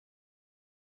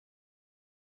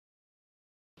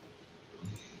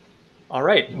All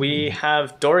right, we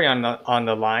have Dorian on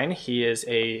the line. He is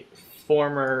a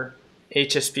former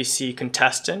HSPC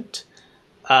contestant.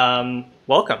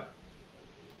 Welcome.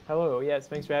 Hello, yes,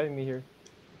 thanks for having me here.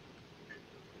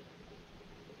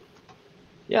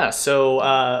 Yeah,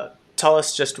 so tell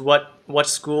us just what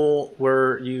school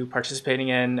were you participating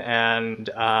in, and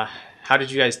how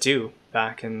did you guys do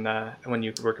back in when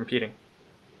you were competing?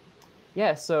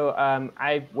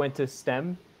 I went to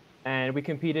STEM and we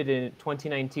competed in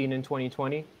 2019 and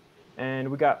 2020 and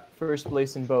we got first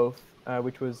place in both,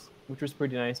 which was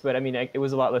pretty nice. But I mean, it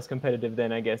was a lot less competitive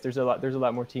then, I guess. There's a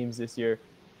lot more teams this year.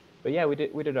 But yeah, we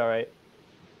did all right.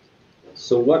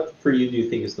 So, what for you do you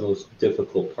think is the most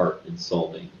difficult part in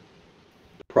solving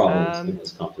problems in Um,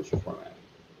 this competition format?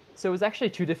 so it was actually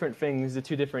two different things, the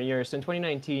 2 different years. So in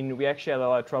 2019, we actually had a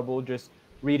lot of trouble just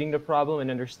reading the problem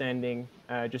and understanding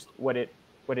just what it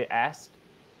asked.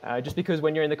 Just because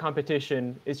when you're in the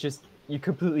competition, it's just you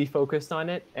completely focused on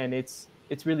it, and it's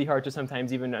really hard to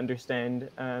sometimes even understand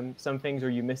some things or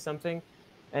you miss something.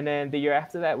 And then the year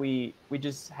after that, we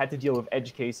just had to deal with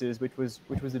edge cases, which was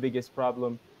the biggest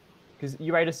problem because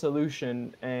you write a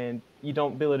solution and you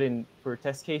don't build it in for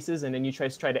test cases, and then you try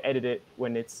to edit it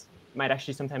when it's might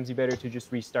actually sometimes be better to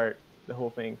just restart the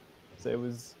whole thing. So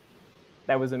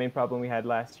that was the main problem we had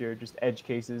last year, just edge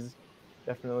cases,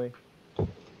 definitely.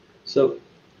 So,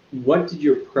 what did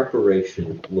your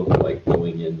preparation look like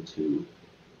going into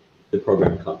the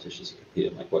program competitions you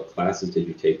competed in? Like, what classes did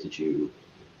you take? Did you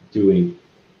doing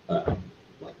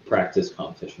like practice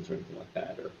competitions or anything like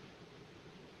that? Or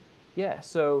Yeah,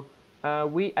 so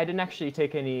we I didn't actually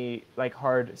take any like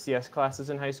hard CS classes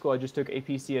in high school. I just took AP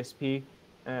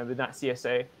but not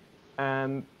CSA.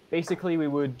 Basically, we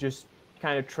would just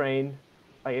kind of train,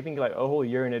 like I think like a whole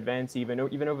year in advance, even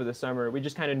over the summer. We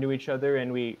just kind of knew each other,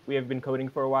 and we have been coding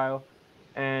for a while,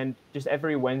 and just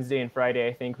every Wednesday and Friday,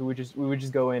 I think we would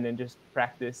just go in and just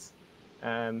practice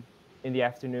um, in the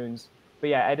afternoons. But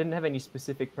yeah, I didn't have any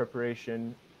specific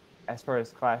preparation as far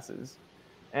as classes.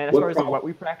 And as far what as like problem? what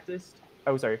we practiced,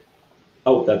 oh sorry,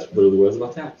 Oh, that's literally what I was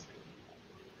about to ask.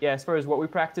 yeah, as far as what we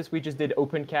practiced, we just did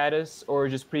open caddis or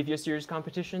just previous year's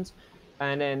competitions.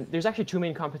 And then there's actually two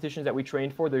main competitions that we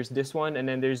trained for. There's this one, and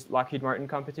then there's Lockheed Martin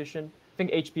competition. I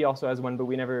think HP also has one, but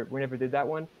we never did that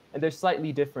one. And they're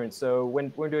slightly different. So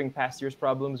when we're doing past year's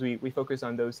problems, we focus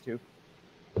on those two.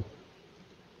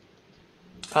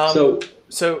 Um, So,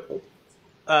 so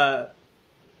uh,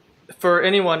 for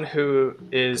anyone who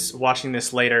is watching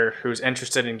this later, who's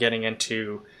interested in getting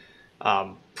into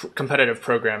competitive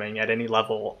programming at any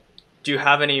level, do you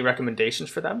have any recommendations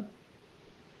for them?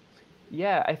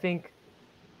 Yeah, I think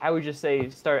I would just say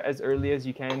start as early as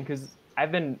you can because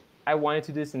I wanted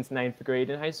to do this since ninth grade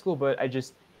in high school, but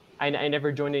I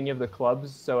never joined any of the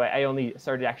clubs, so I only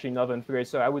started actually in 11th grade.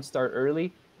 So I would start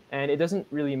early, and it doesn't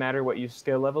really matter what your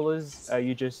skill level is.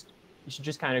 You should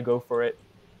just kind of go for it.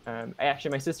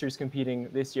 My sister's competing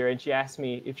this year, and she asked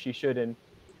me if she should, and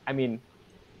I mean,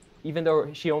 even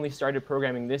though she only started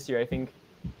programming this year, I think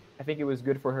it was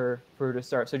good for her to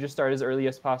start. So just start as early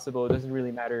as possible. It doesn't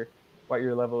really matter what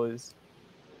your level is.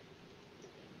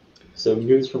 so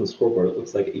news from the scoreboard. It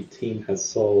looks like a team has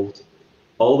solved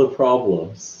all the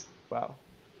problems. Wow.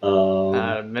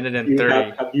 Minute and You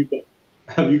 30.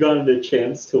 have you gotten a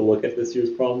chance to look at this year's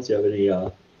problems? Do you have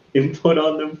any input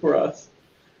on them for us?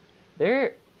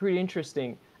 They're pretty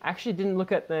interesting. I actually didn't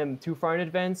look at them too far in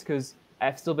advance because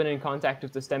I've still been in contact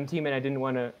with the STEM team and I didn't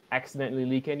want to accidentally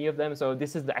leak any of them. So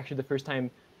this is actually the first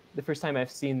time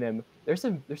I've seen them. There's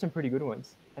some pretty good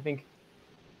ones. I think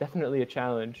definitely a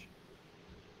challenge.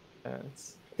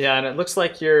 It's, Yeah, and it looks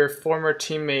like your former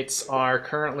teammates are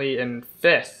currently in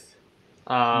fifth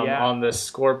yeah, on the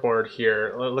scoreboard here.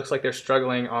 It looks like they're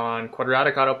struggling on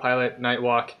quadratic autopilot,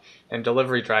 nightwalk, and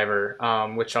delivery driver,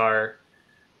 which are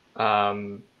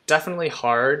definitely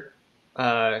hard.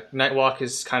 Nightwalk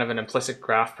is kind of an implicit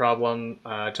graph problem.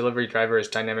 Delivery driver is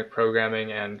dynamic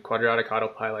programming, and quadratic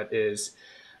autopilot is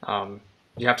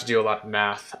you have to do a lot of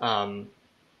math. hmm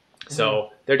So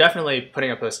they're definitely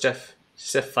putting up a stiff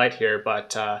fight here,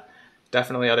 but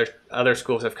definitely other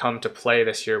schools have come to play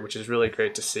this year, which is really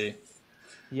great to see.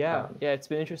 yeah. It's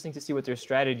been interesting to see what their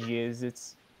strategy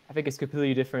is. I think it's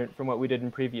completely different from what we did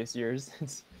in previous years.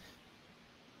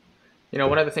 You know,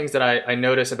 one of the things that I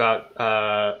notice about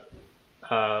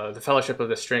the Fellowship of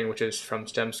the String, which is from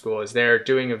STEM school, is they're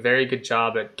doing a very good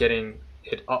job at getting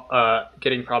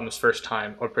problems first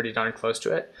time or pretty darn close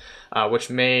to it, which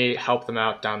may help them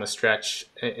out down the stretch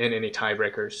in any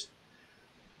tiebreakers.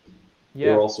 They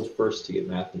were Yeah, also first to get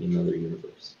math in another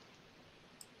universe.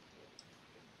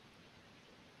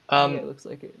 yeah. It Um, looks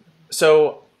like it.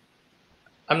 so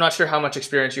I'm not sure how much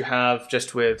experience you have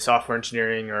just with software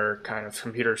engineering or kind of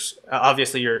computers.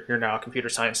 Obviously, you're now a computer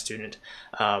science student.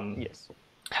 Yes.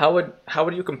 How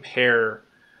would you compare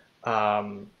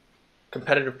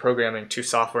competitive programming to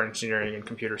software engineering and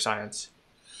computer science?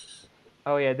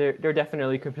 Oh yeah, they're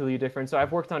definitely completely different. So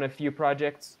I've worked on a few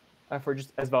projects for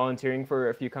just as volunteering for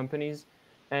a few companies,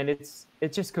 and it's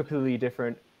just completely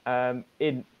different.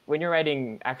 In when you're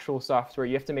writing actual software,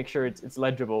 you have to make sure it's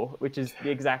legible, which is the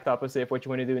exact opposite of what you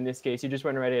want to do in this case. You just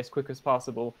want to write it as quick as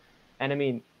possible, and I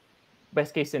mean,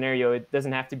 best case scenario, it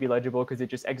doesn't have to be legible because it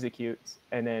just executes.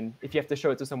 And then if you have to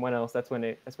show it to someone else, that's when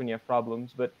you have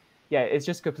problems. But yeah, it's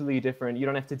just completely different. You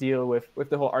don't have to deal with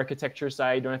the whole architecture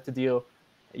side. You don't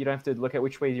have to look at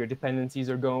which way your dependencies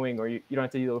are going, or you don't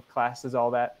have to deal with classes,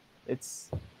 all that.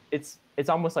 It's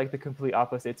almost like the complete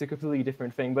opposite. It's a completely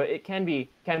different thing, but it can be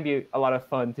a lot of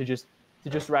fun to just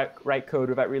write code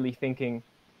without really thinking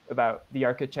about the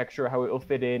architecture, how it will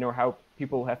fit in, or how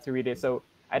people have to read it. So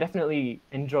I definitely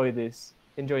enjoy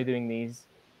doing these.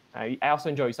 I also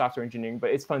enjoy software engineering, but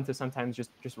it's fun to sometimes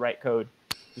just write code.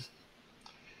 Yeah.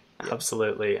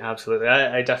 Absolutely.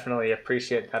 I definitely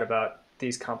appreciate that about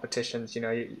these competitions. You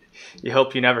know, you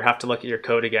hope you never have to look at your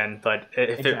code again, but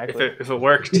if it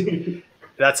worked,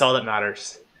 that's all that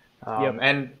matters. Yep.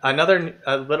 And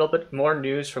a little bit more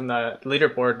news from the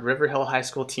leaderboard. River Hill High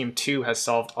School Team 2 has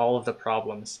solved all of the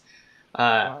problems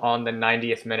on the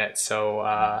 90th minute. So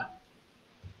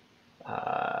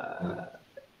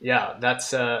yeah,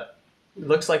 that's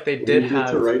looks like they did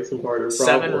have to write some harder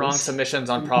 7 wrong submissions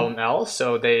on problem L.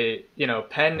 So they,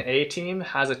 Penn A team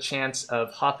has a chance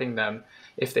of hopping them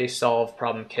if they solve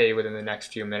problem K within the next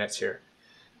few minutes here.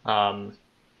 What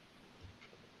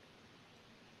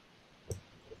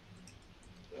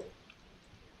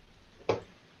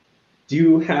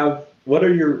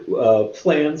are your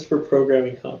plans for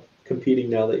programming competing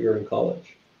now that you're in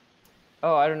college?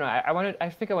 Oh, I don't know. I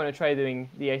think I want to try doing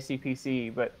the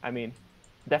HSPC, but I mean,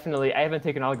 definitely I haven't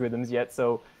taken algorithms yet,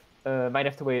 so might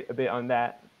have to wait a bit on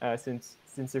that since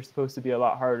they're supposed to be a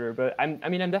lot harder. But I'm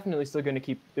definitely still going to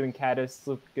keep doing CADIS,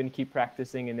 still going to keep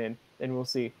practicing, and then we'll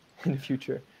see in the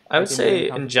future. I would say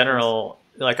in general,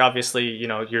 like obviously,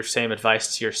 your same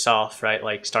advice to yourself, right?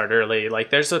 Like start early. Like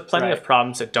there's plenty of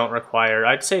problems that don't require,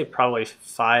 I'd say probably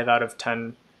 5 out of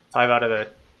the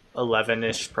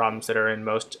 11-ish problems that are in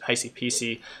most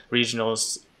ICPC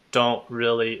regionals don't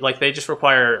really, like they just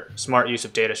require smart use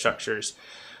of data structures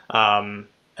and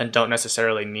don't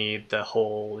necessarily need the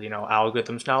whole,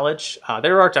 algorithms knowledge.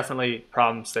 There are definitely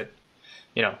problems that,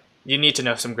 you need to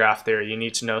know some graph theory, you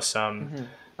need to know some,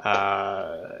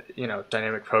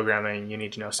 dynamic programming, you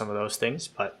need to know some of those things,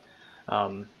 but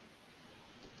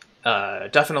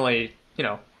definitely,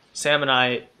 Sam and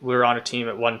I, we were on a team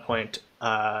at one point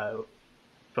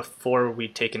before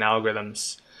we'd taken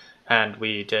algorithms, and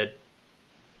we did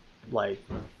I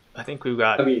think we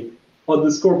got. I mean, on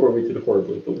the scoreboard we did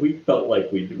horribly, but we felt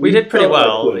like we did pretty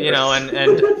well, and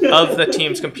of the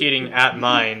teams competing at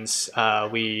Mines,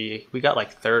 we got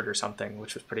like 3rd or something,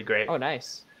 which was pretty great. Oh,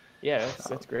 nice. Yeah,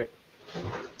 that's great.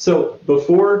 So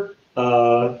before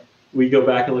we go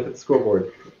back and look at the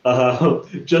scoreboard,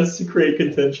 just to create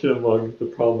contention among the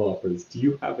problem offers, do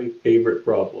you have a favorite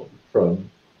problem from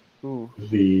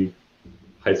the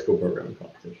high school programming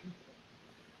competition?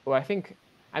 Well, I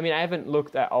haven't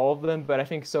looked at all of them, but I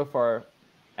think so far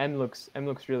M looks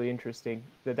really interesting.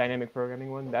 The dynamic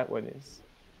programming one, that one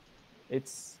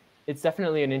it's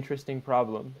definitely an interesting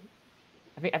problem.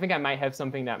 I think I might have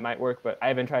something that might work, but I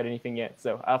haven't tried anything yet,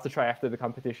 so I'll have to try after the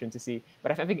competition to see.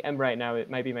 But I think M right now,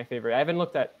 it might be my favorite. I haven't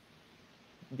looked at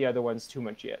the other ones too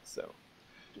much yet, so.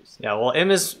 Yeah, well, M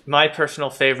is my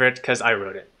personal favorite because I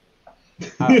wrote it.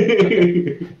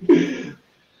 Okay.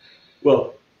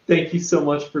 Well, thank you so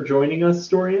much for joining us,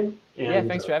 Dorian. And, yeah,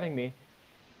 thanks for having me.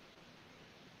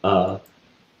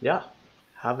 Yeah,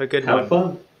 have a good one. Have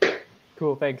fun.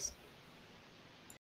 Cool, thanks.